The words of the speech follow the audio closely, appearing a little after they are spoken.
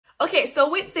Okay,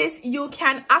 so with this, you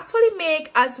can actually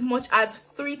make as much as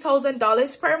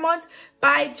 $3,000 per month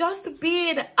by just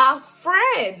being a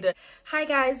friend. Hi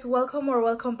guys,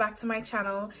 welcome back to my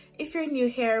channel. If you're new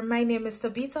here, my name is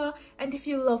Tabitha, and if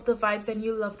you love the vibes and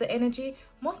you love the energy,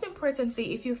 most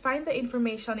importantly, if you find the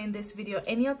information in this video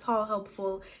any at all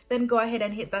helpful, then go ahead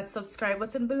and hit that subscribe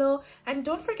button below, and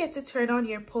don't forget to turn on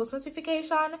your post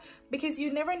notification, because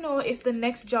you never know if the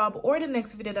next job or the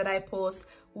next video that I post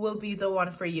will be the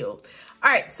one for you. All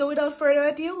right, so without further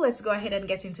ado, let's go ahead and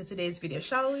get into today's video,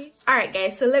 shall we? All right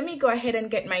guys, so let me go ahead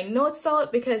and get my notes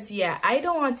out, because yeah, I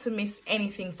don't want to miss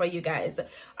anything for you guys.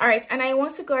 All right, and I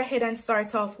want to go ahead and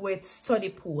start off with Study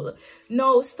Pool.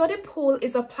 Now, Study Pool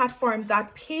is a platform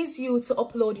that pays you to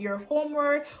upload your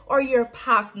homework or your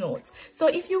past notes. So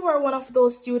if you were one of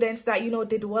those students that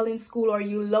did well in school, or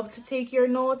you love to take your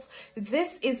notes,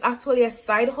 this is actually a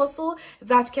side hustle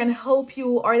that can help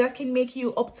you, or that can make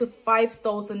you up to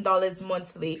 $5,000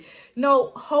 monthly.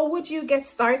 Now, how would you get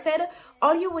started?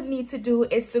 All you would need to do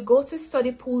is to go to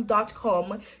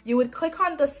studypool.com. You would click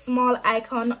on the small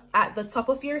icon at the top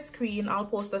of your screen. I'll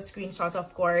post a screenshot,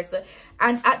 of course.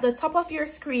 And at the top of your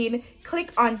screen,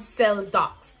 click on Sell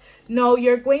Docs. Now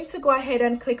you're going to go ahead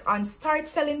and click on Start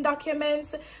Selling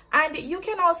Documents, and you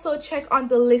can also check on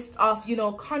the list of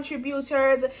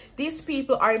contributors. These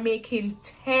people are making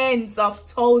tens of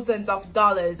thousands of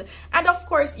dollars, and of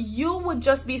course you would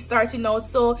just be starting out,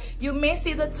 so you may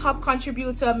see the top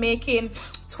contributor making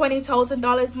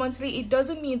 $20,000 monthly. It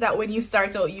doesn't mean that when you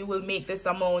start out you will make this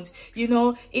amount.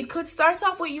 It could start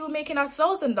off with you making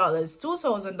 $1,000,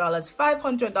 $2,000,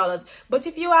 $500, but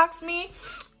if you ask me,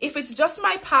 if it's just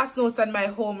my past notes and my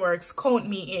homeworks, count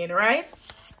me in, right?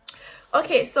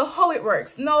 Okay, so how it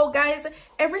works. Now guys,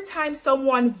 every time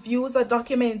someone views a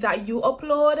document that you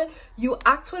upload, you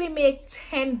actually make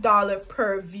 $10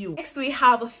 per view. Next, we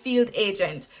have a field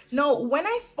agent. Now, when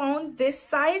I found this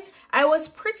site, I was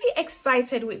pretty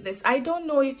excited with this. I don't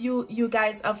know if you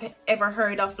guys have ever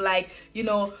heard of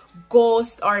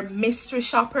ghost or mystery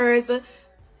shoppers.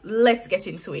 Let's get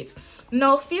into it.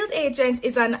 Now, Field Agent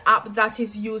is an app that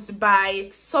is used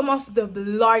by some of the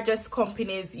largest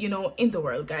companies, in the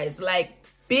world, guys, like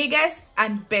biggest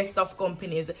and best of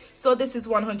companies. So this is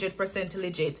 100%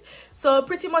 legit. So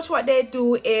pretty much what they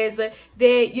do is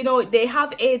they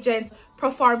have agents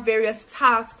perform various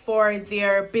tasks for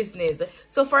their business.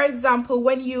 So for example,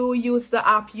 when you use the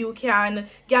app, you can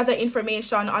gather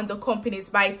information on the companies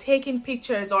by taking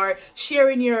pictures or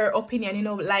sharing your opinion,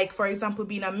 like for example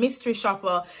being a mystery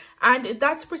shopper, and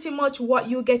that's pretty much what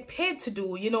you get paid to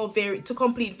do, to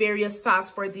complete various tasks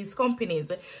for these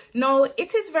companies. Now,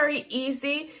 it is very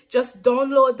easy. Just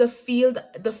download the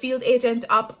Field Agent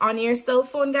app on your cell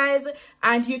phone, guys,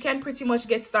 and you can pretty much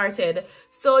get started.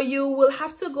 So you will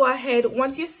have to go ahead.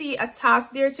 Once you see a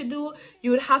task there to do,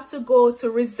 you would have to go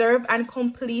to reserve and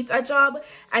complete a job.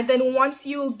 And then once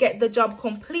you get the job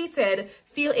completed,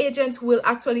 Field Agent will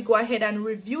actually go ahead and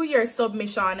review your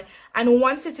submission. And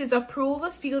once it is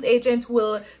approved, Field Agent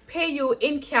will pay you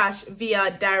in cash via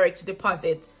direct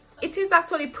deposit. It is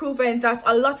actually proven that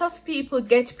a lot of people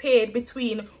get paid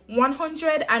between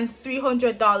 $100 and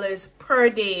 $300 per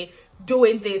day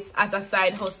doing this as a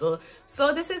side hustle.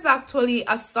 So this is actually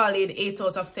a solid 8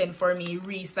 out of 10 for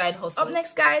me, side hustle. Up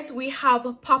next, guys, we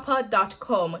have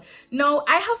papa.com. Now,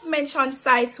 I have mentioned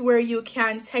sites where you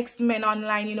can text men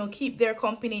online, keep their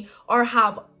company, or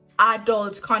have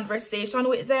adult conversation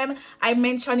with them. I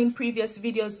mentioned in previous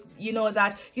videos,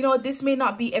 that this may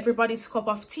not be everybody's cup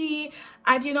of tea,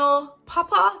 and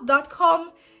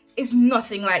papa.com is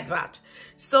nothing like that.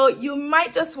 So you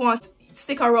might just want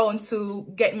stick around to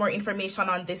get more information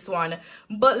on this one.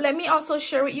 But let me also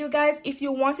share with you guys, if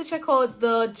you want to check out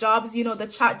the jobs, the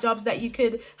chat jobs that you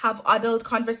could have adult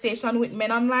conversation with men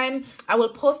online, I will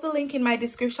post the link in my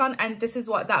description, and this is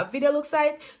what that video looks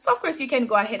like. So of course you can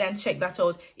go ahead and check that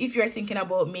out if you're thinking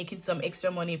about making some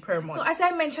extra money per month. So as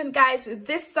I mentioned, guys,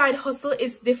 this side hustle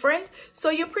is different.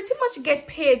 So you pretty much get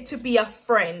paid to be a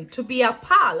friend, to be a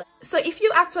pal. So if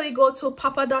you actually go to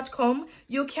papa.com,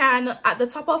 you can, at the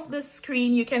top of the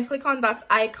screen, you can click on that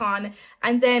icon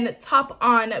and then tap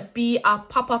on Be a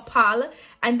Papa Pal,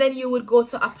 and then you would go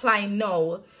to Apply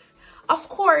Now. Of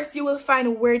course, you will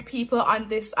find weird people on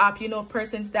this app,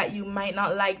 persons that you might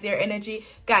not like their energy.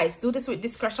 Guys, do this with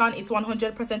discretion. It's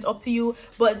 100% up to you,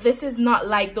 but this is not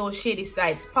like those shady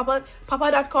sites.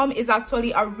 Papa.com is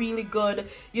actually a really good,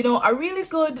 a really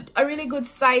good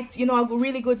site, a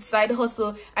really good side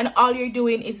hustle, and all you're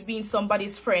doing is being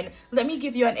somebody's friend. Let me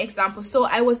give you an example. So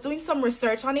I was doing some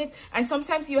research on it, and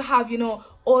sometimes you have,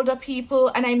 older people,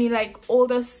 and I mean like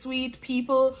older sweet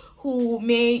people who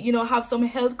may, you know, have some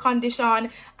health condition,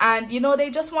 and you know, they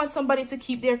just want somebody to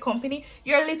keep their company.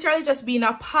 You're literally just being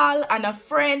a pal and a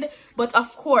friend. But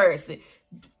of course,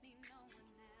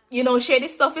 you know, shady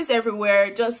stuff is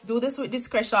everywhere. Just do this with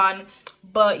discretion.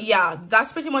 But yeah,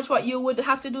 that's pretty much what you would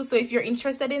have to do. So if you're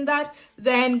interested in that,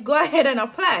 then go ahead and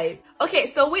apply. Okay,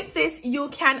 so with this, you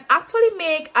can actually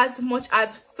make as much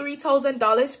as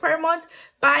 $3,000 per month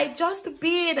by just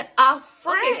being a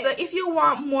friend. Okay, so if you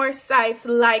want more sites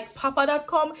like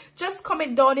papa.com, just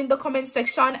comment down in the comment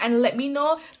section and let me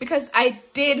know, because I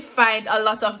did find a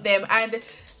lot of them. And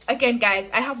again, guys,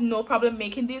 I have no problem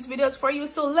making these videos for you,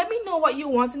 so let me know what you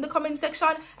want in the comment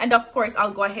section, and of course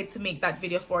I'll go ahead to make that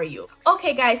video for you.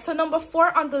 Okay guys, so number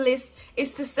 4 on the list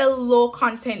is to sell low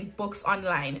content books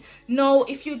online. Now,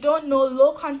 if you don't know,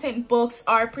 low content books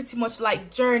are pretty much like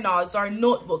journals or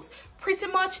notebooks. Pretty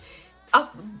much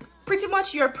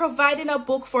you're providing a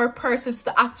book for persons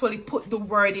to actually put the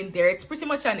word in there. It's pretty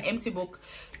much an empty book,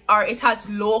 or it has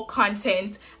low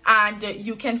content, and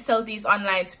you can sell these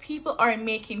online. People are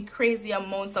making crazy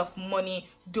amounts of money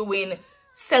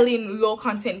selling low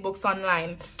content books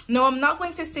online. Now, I'm not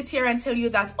going to sit here and tell you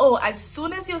that, oh, as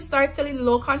soon as you start selling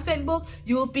low content book,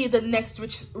 you'll be the next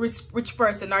rich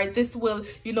person, or this will,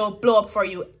 you know, blow up for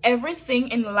you. Everything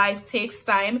in life takes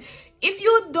time. If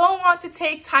you don't want to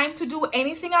take time to do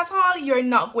anything at all, you're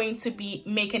not going to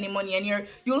make any money, and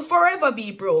you'll forever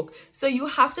be broke. So you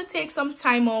have to take some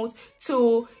time out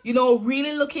to, you know,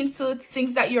 really look into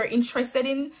things that you're interested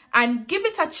in and give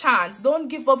it a chance. Don't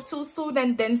give up too soon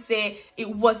and then say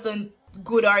it wasn't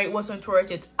good or it wasn't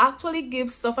worth it. Actually give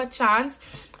stuff a chance,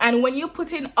 and when you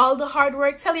put in all the hard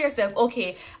work, tell yourself,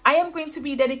 okay, I am going to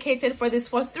be dedicated for this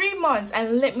for 3 months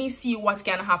and let me see what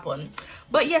can happen.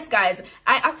 But yes guys,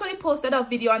 I actually posted a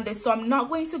video on this, so I'm not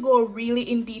going to go really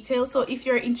in detail. So if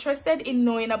you're interested in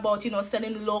knowing about, you know,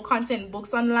 selling low content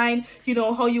books online, you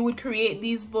know, how you would create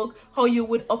these books, how you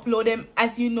would upload them,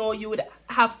 as you know, you would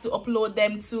have to upload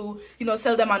them to, you know,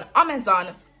 sell them on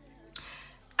Amazon,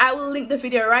 I will link the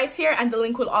video right here, and the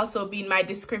link will also be in my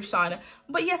description.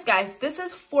 But yes guys, this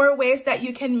is 4 ways that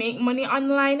you can make money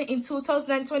online in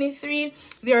 2023.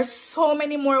 There are so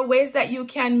many more ways that you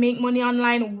can make money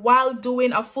online while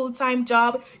doing a full-time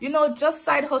job. You know, just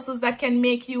side hustles that can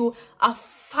make you a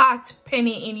fat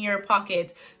penny in your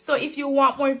pocket. So if you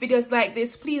want more videos like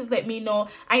this, please let me know.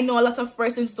 I know a lot of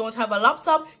persons don't have a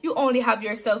laptop, you only have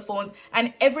your cell phones,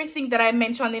 and everything that I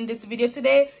mentioned in this video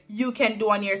today, you can do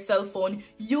on your cell phone.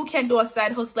 You can do a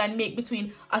side hustle and make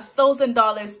between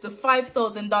 $1,000 to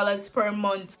 $5,000 per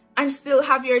month and still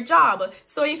have your job.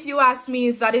 So if you ask me,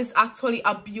 that is actually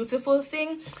a beautiful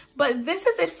thing. But this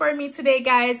is it for me today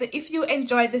guys. If you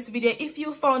enjoyed this video, if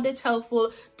you found it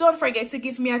helpful, don't forget to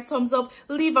give me a thumbs up,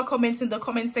 leave a comment in the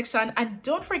comment section, and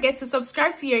don't forget to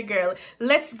subscribe to your girl.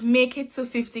 Let's make it to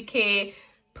 50K,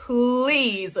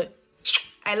 please.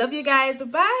 I love you guys.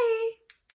 Bye.